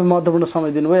बन्छ। एकदमै महत्त्वपूर्ण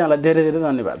समय दिनुभयो, यहाँलाई धेरै धेरै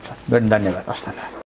धन्यवाद छ। धन्यवाद।